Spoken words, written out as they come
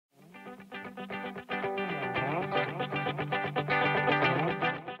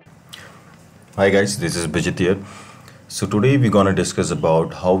Hi guys, this is Bijit here. So today we're gonna discuss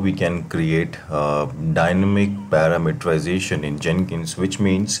about how we can create dynamic parameterization in Jenkins, which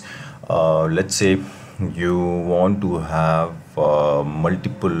means let's say you want to have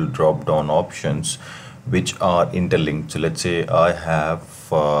multiple drop-down options which are interlinked. So let's say I have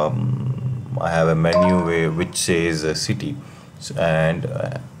a menu which says city, and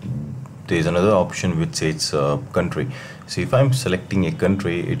there's another option which says country. So if I'm selecting a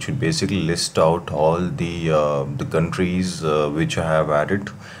country, it should basically list out all the countries which I have added,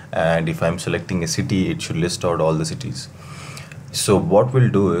 and if I'm selecting a city, it should list out all the cities. So what we'll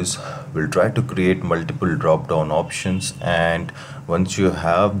do is we'll try to create multiple drop down options, and once you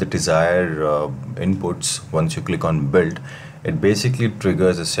have the desired inputs, once you click on build, it basically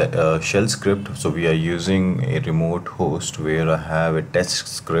triggers a shell script. So we are using a remote host where I have a test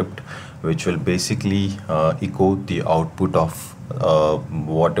script which will basically echo the output of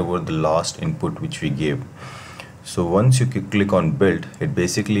whatever the last input which we gave. So once you click on build, it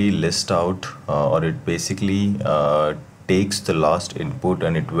basically lists out or it basically takes the last input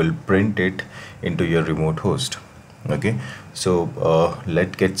and it will print it into your remote host. Okay, so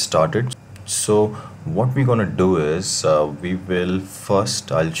let's get started. So what we're gonna do is we will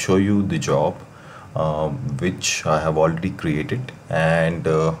first, I'll show you the job which I have already created, and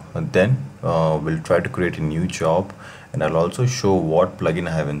then we'll try to create a new job, and I'll also show what plugin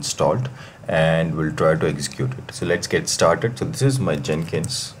I have installed, and we'll try to execute it. So let's get started. So this is my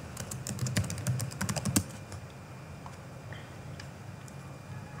Jenkins.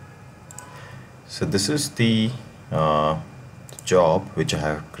 So this is the job which I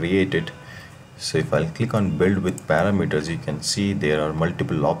have created. So if I'll click on build with parameters, you can see there are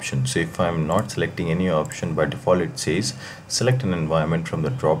multiple options. So if I'm not selecting any option, by default it says select an environment from the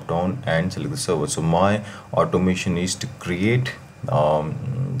drop down and select the server. So my automation is to create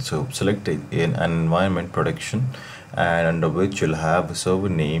so select an environment production, and under which you'll have a server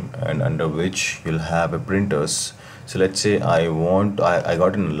name, and under which you'll have a printers. So let's say I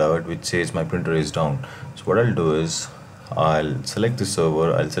got an alert which says my printer is down. So what I'll do is I'll select the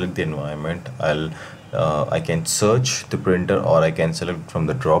server, I'll select the environment, I can search the printer, or I can select from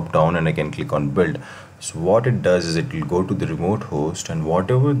the drop down and I can click on build. So what it does is it will go to the remote host, and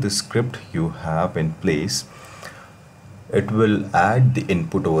whatever the script you have in place, it will add the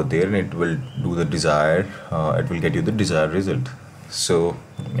input over there, and it will do the desired it will get you the desired result. So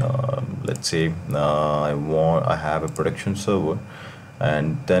let's say I have a production server,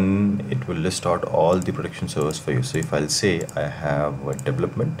 and then it will list out all the production servers for you. So if I'll say I have a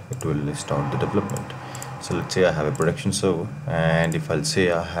development, it will list out the development. So let's say I have a production server, and if I'll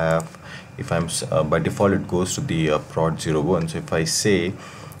say I have, if I'm by default it goes to the prod 01. So if I say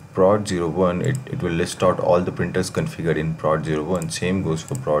prod 01, it will list out all the printers configured in prod 01. Same goes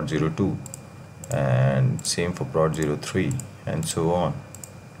for prod 02, and same for prod 03, and so on,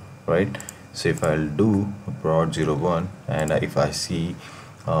 right? So if I'll do prod 01, and if I see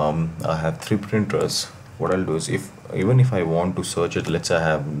I have 3 printers, what I'll do is, even if I want to search it, let's say I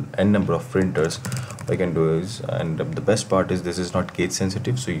have n number of printers, what I can do is, and the best part is this is not case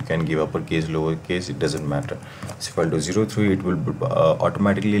sensitive, so you can give uppercase, lowercase, it doesn't matter. So if I'll do 03, it will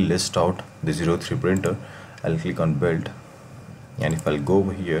automatically list out the 03 printer. I'll click on build, and if I'll go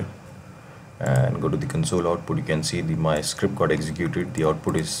over here and go to the console output, you can see my script got executed. The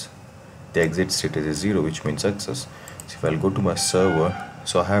output is, the exit state is 0, which means success. So if I'll go to my server,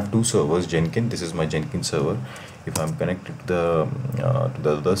 so I have 2 servers, Jenkins, this is my Jenkins server. If I'm connected to the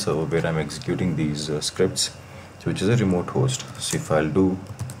other server where I'm executing these scripts, so which is a remote host. So if I'll do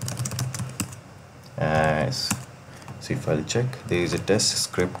as, so if I'll check, there is a test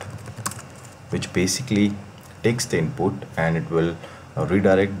script which basically takes the input, and it will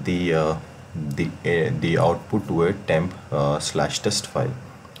redirect the output to a temp /test file,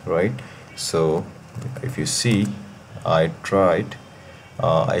 right? So if you see, I tried,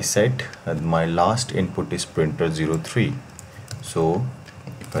 I set my last input is printer 03. So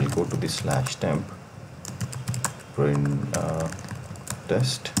if I'll go to the /temp print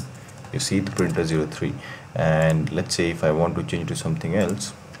test, you see the printer 03, and let's say if I want to change to something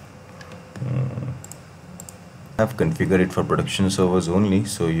else, I have configured it for production servers only,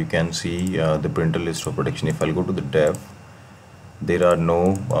 so you can see the printer list for production. If I'll go to the dev, there are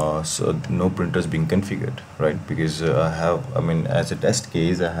no printers being configured, right? Because as a test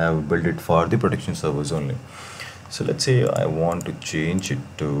case, I have built it for the production servers only. So let's say I want to change it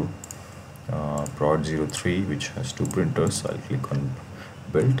to prod 03, which has 2 printers. So I'll click on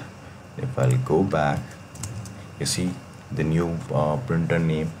build. If I'll go back, you see the new printer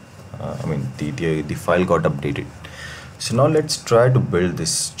name, the file got updated. So now let's try to build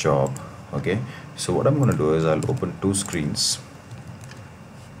this job. Okay, so what I'm going to do is I'll open two screens,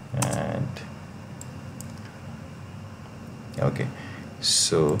 and okay,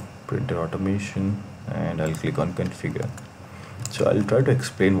 so printer automation, and I'll click on configure. So I'll try to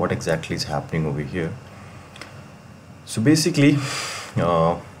explain what exactly is happening over here. So basically,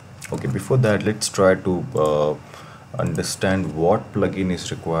 okay, before that, let's try to understand what plugin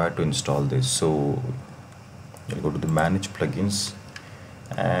is required to install this. So you'll go to the manage plugins,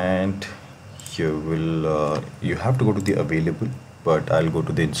 and you have to go to the available, but I'll go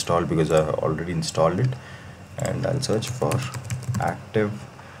to the install because I have already installed it, and I'll search for active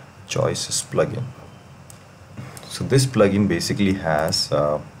choices plugin. So this plugin basically has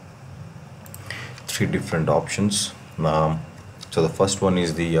three different options. So the first one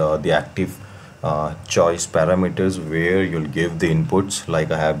is the active choice parameters, where you'll give the inputs,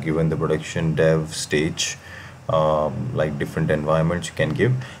 like I have given the production, dev, stage, like different environments you can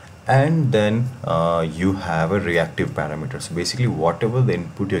give. And then you have a reactive parameter. So basically, whatever the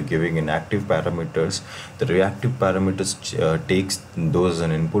input you're giving in active parameters, the reactive parameters takes those as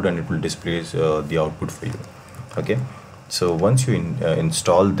an input, and it will display the output for you. Okay, so once you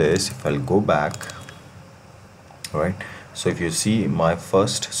install this, if I'll go back, right, so if you see my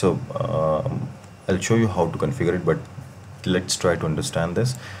first, so I'll show you how to configure it, but let's try to understand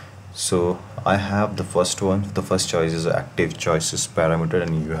this. So I have the first one. The first choice is active choices parameter,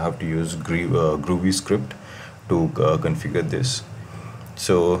 and you have to use Groovy script to configure this.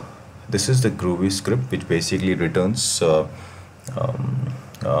 So this is the Groovy script, which basically returns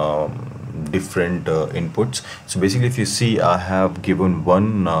different inputs. So basically, if you see, I have given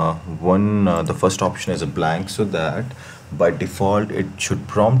the first option as a blank, so that by default it should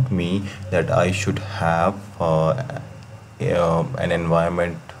prompt me that I should have an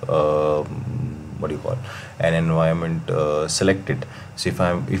environment, what do you call, an environment selected. So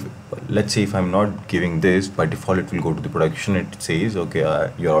if let's say if I'm not giving this, by default it will go to the production. It says,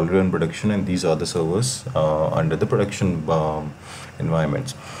 okay, you're already on production, and these are the servers under the production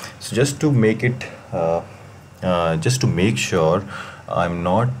environments. So just to make it just to make sure I'm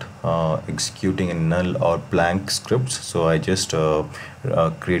not executing a null or blank scripts, so I just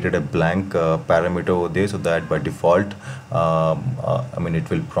created a blank parameter over there, so that by default I mean, it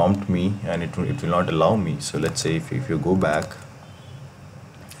will prompt me, and it will not allow me. So let's say if you go back,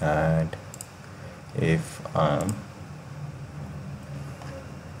 and if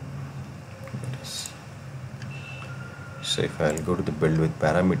so if I'll go to the build with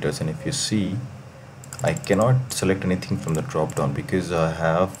parameters, and if you see, I cannot select anything from the drop down because I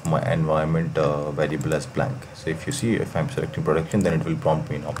have my environment variable as blank. So if you see, if I'm selecting production, then it will prompt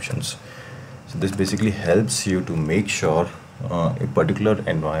me in options. So this basically helps you to make sure a particular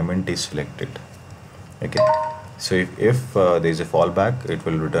environment is selected. Okay, so if there is a fallback, it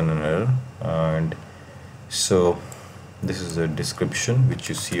will return an error. And so this is a description which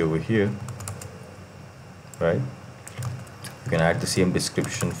you see over here, right? You can add the same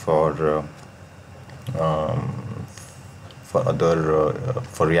description for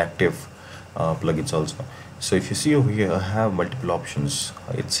for reactive plugins also. So if you see over here, I have multiple options.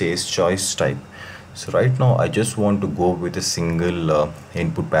 It says choice type. So right now I just want to go with a single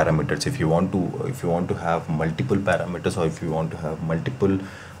input parameters. If you want to have multiple parameters, or if you want to have multiple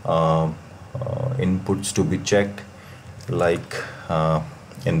inputs to be checked, like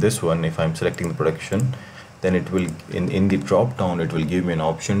in this one, if I'm selecting the production, then it will in the drop down it will give me an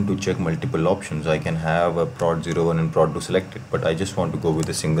option to check multiple options. I can have a prod 01 and prod 2 selected, but I just want to go with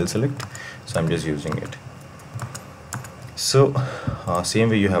a single select, so I'm just using it. So same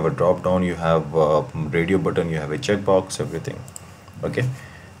way, you have a drop down, you have a radio button, you have a checkbox, everything. Okay,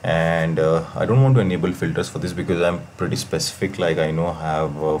 and I don't want to enable filters for this because I'm pretty specific. Like I know I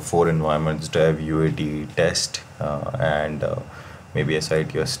have 4 environments: dev, UAT, test, and maybe a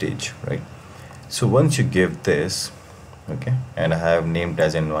site your stage, right? So once you give this, okay, and I have named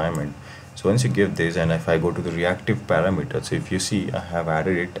as environment. So once you give this, and if I go to the reactive parameter, so if you see, I have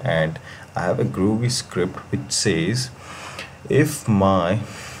added it, and I have a Groovy script which says, if my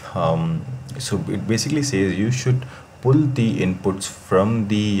so it basically says you should pull the inputs from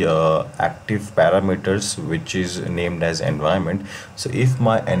the active parameters, which is named as environment. So if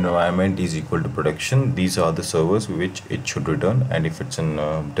my environment is equal to production, these are the servers which it should return, and if it's in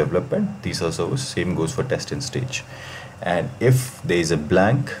development, these are servers. Same goes for test and stage. And if there is a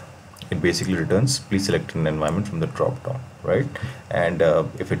blank, it basically returns please select an environment from the drop down, right? And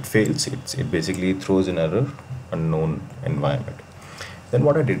if it fails, it basically throws an error, unknown environment. Then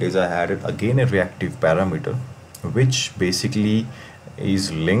what I did is I added again a reactive parameter, which basically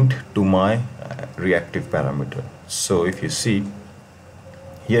is linked to my reactive parameter. So if you see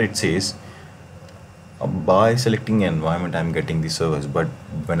here, it says by selecting environment I'm getting the servers, but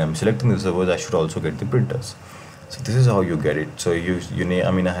when I'm selecting the servers I should also get the printers. So this is how you get it. So you name,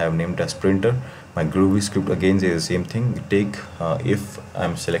 I mean, I have named as printer. My Groovy script again says the same thing. You take if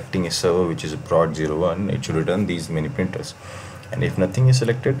I'm selecting a server which is a prod 01, it should return these many printers, and if nothing is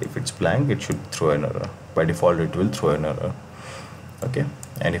selected, if it's blank, it should throw an error. By default it will throw an error. Okay,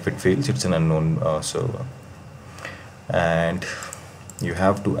 and if it fails, it's an unknown server. And you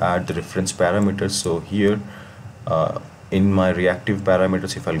have to add the reference parameters. So here in my reactive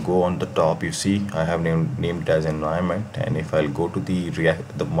parameters, if I'll go on the top, you see I have named it as environment, and if I'll go to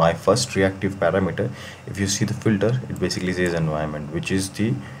my first reactive parameter, if you see the filter, it basically says environment, which is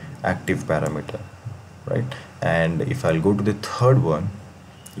the active parameter, right? And if I'll go to the third one,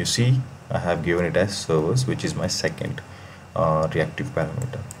 you see I have given it as servers, which is my second reactive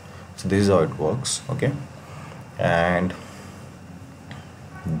parameter. So this is how it works. Okay, and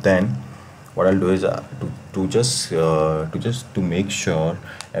then what I'll do is to make sure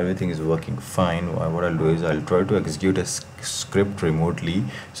everything is working fine, what I'll do is I'll try to execute a script remotely.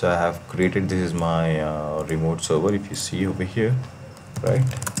 So I have created, this is my remote server, if you see over here, right?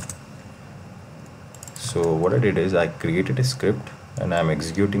 So what I did is I created a script and I'm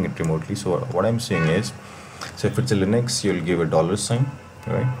executing it remotely. So what I'm saying is, so if it's a Linux, you'll give a $sign,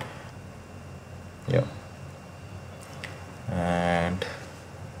 right? Yeah. And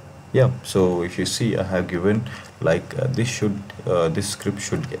yeah, so if you see, I have given like this script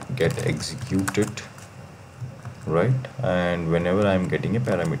should get executed, right? And whenever I'm getting a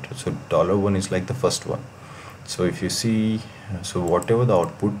parameter, so $1 is like the first one. So if you see, so whatever the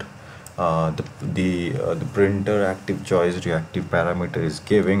output the printer active choice reactive parameter is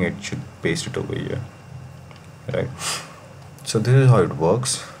giving, it should paste it over here, right? So this is how it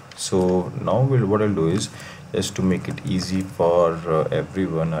works. So now what I'll do is, just to make it easy for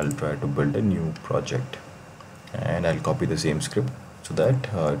everyone, I'll try to build a new project and I'll copy the same script so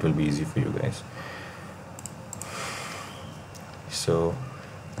that it will be easy for you guys. So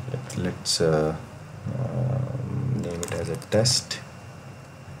let's name it as a test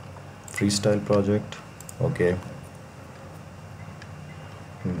freestyle project. Okay,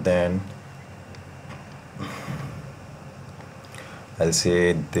 then I'll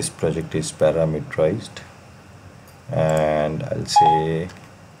say this project is parameterized, and I'll say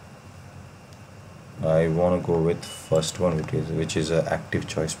I want to go with first one, which is a active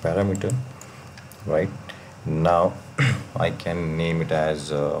choice parameter, right? Now I can name it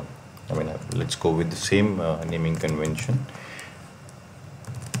as let's go with the same naming convention.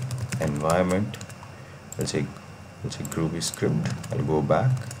 Environment, let's say Groovy script. I'll go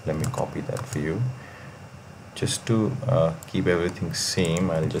back, let me copy that for you. Just to keep everything same,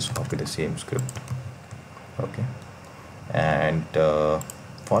 I'll just copy the same script. Okay, and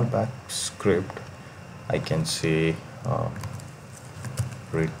fallback script, I can say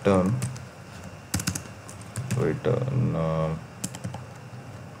return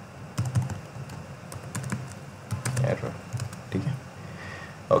error.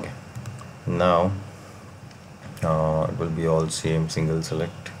 Okay, now it will be all same, single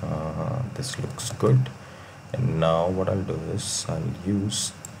select. This looks good. And now what I'll do is I'll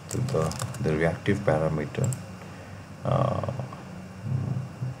use the reactive parameter.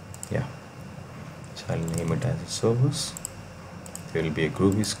 Yeah, so I'll name it as a service. There will be a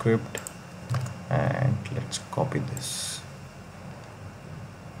Groovy script, and let's copy this.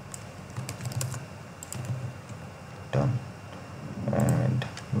 Done. And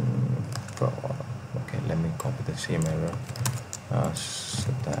okay, let me copy the same error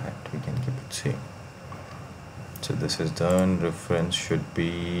so that we can keep it same. So this is done. Reference should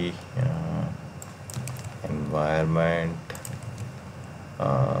be environment.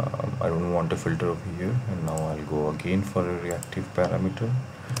 I don't want a filter over here, and now I'll go again for a reactive parameter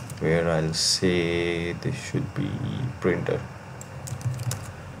where I'll say this should be printer.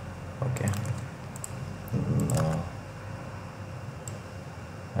 Okay, now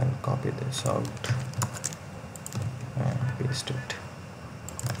I'll copy this out and paste it.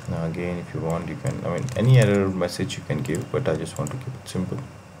 Now again, if you want, you can, any error message you can give, but I just want to keep it simple,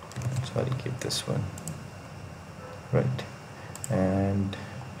 so I'll keep this one, right? And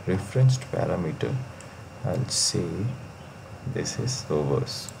referenced parameter, I'll say this is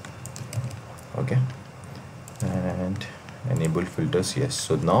servers. Okay, and enable filters, yes.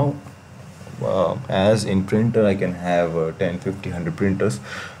 So now as in printer I can have 10, 50, 100 printers,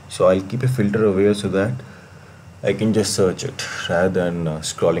 so I'll keep a filter over here so that I can just search it rather than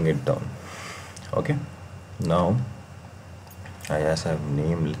scrolling it down. Okay, now as I've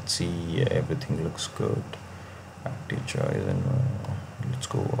named, let's see, everything looks good. Active choice, and let's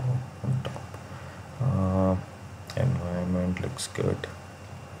go on top. uh, environment looks good,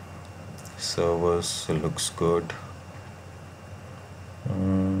 servers looks good.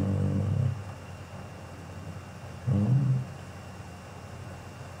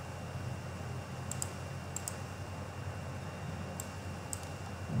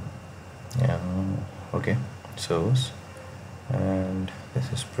 Yeah, okay, servers, and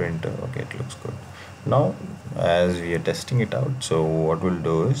this is printer. Okay, it looks good. Now as we are testing it out, so what we'll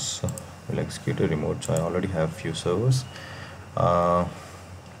do is we'll execute a remote. So I already have few servers, so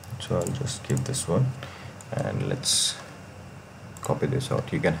I'll just give this one, and let's copy this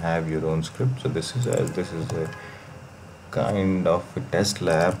out. You can have your own script. So this is a kind of a test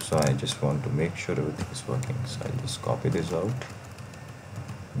lab, so I just want to make sure everything is working. So I'll just copy this out,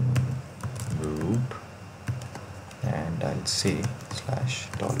 root, and I'll say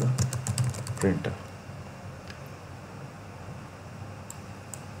 /$printer.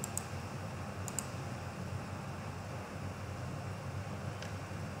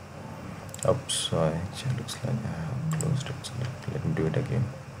 Oops, sorry, it looks like I have closed it. So let me do it again.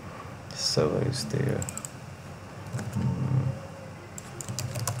 Server is there.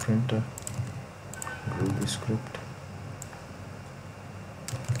 Printer, Ruby script,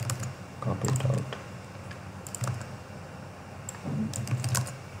 copy it out.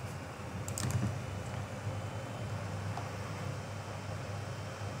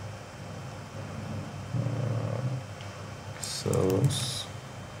 Servers,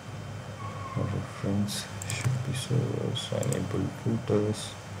 reference should be servers, enable routers,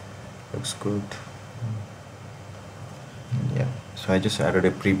 looks good. Yeah, so I just added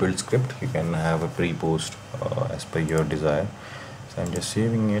a pre-built script. You can have a pre-post as per your desire. So I'm just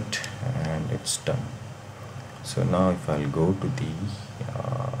saving it, and it's done. So now if I'll go to the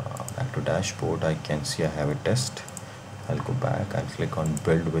back to dashboard, I can see I have a test. I'll go back, I'll click on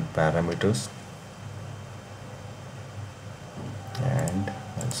build with parameters, and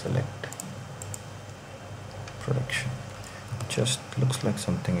I'll select production. Just looks like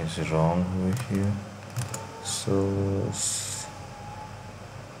something is wrong over here. So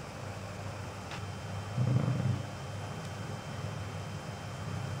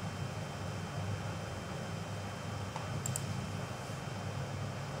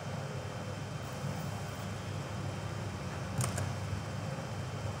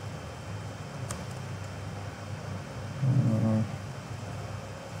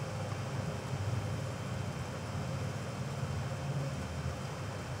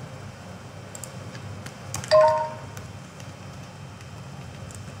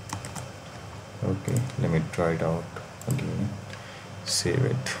okay, let me try it out again, save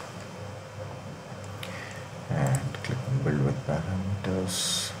it, and click on build with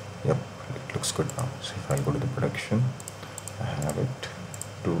parameters. Yep, it looks good now. So if I go to the production, I have it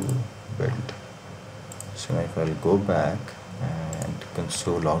to build. So now if I'll go back and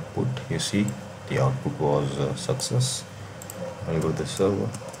console output, you see the output was a success. I'll go to the server,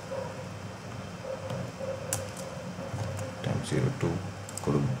 time 02,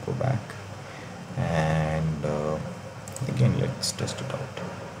 go back, and again let's test it out.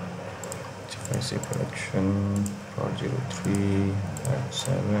 So if I say production prod 03 at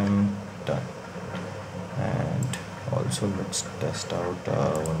 7, done. And also let's test out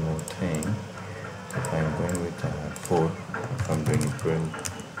one more thing. If I'm going with 4, if I'm doing print,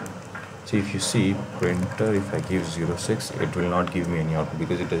 see, if you see printer, if I give 06, it will not give me any output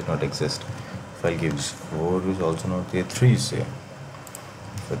because it does not exist. If I give 4 is also not there, 3 is there.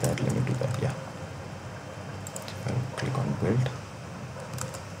 For that, let me do that. Yeah, I'll click on build,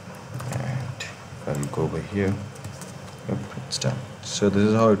 and if I'll go over here, yep, it's done. So this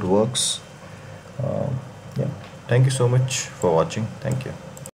is how it works. Yeah, thank you so much for watching. Thank you.